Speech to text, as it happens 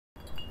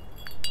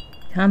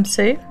I'm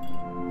Sue.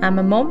 I'm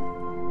a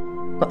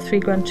mum. Got 3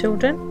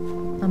 grandchildren.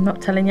 I'm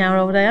not telling you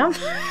how old I am.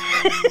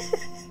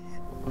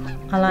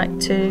 I like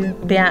to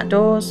be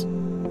outdoors.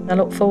 I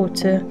look forward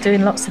to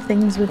doing lots of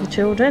things with the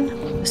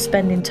children,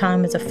 spending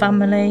time as a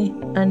family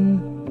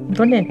and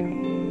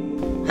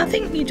running. I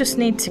think you just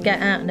need to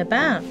get out and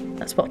about.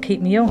 That's what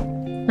keeps me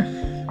young.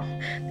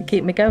 They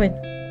keep me going.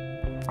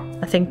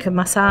 I think of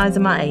my size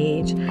and my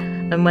age,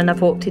 and when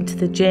I've walked into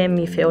the gym,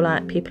 you feel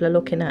like people are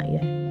looking at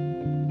you.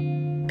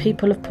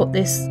 People have put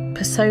this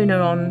persona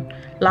on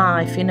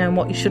life, you know, and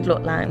what you should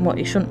look like and what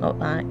you shouldn't look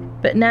like.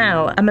 But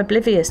now I'm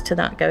oblivious to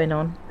that going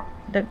on.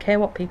 I don't care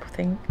what people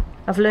think.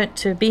 I've learnt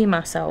to be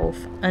myself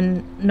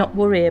and not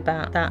worry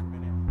about that.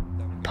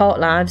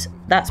 ParkLives,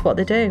 that's what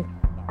they do.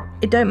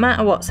 It don't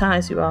matter what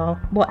size you are,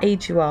 what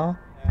age you are.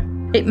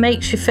 It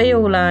makes you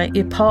feel like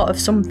you're part of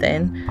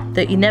something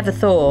that you never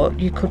thought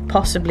you could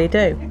possibly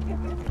do.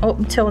 Up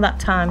until that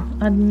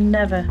time, I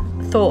never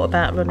thought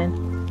about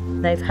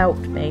running. They've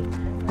helped me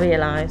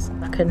realise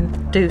I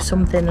can do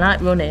something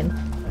like running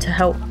to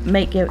help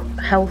make you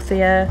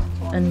healthier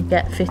and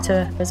get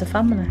fitter as a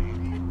family.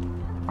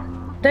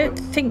 I don't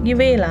think you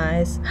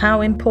realise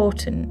how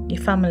important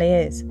your family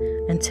is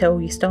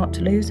until you start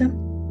to lose them.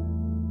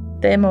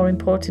 They're more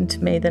important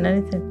to me than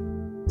anything.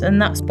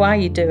 And that's why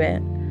you do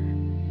it.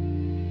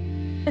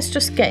 It's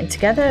just getting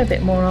together a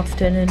bit more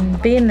often and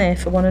being there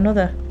for one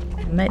another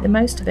and make the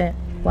most of it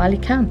while you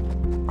can.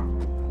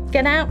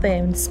 Get out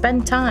there and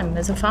spend time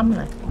as a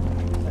family.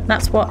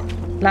 That's what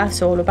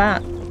life's all about.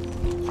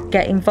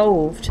 Get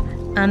involved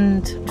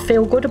and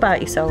feel good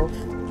about yourself.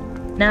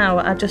 Now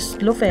I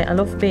just love it. I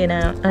love being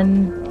out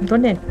and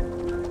running.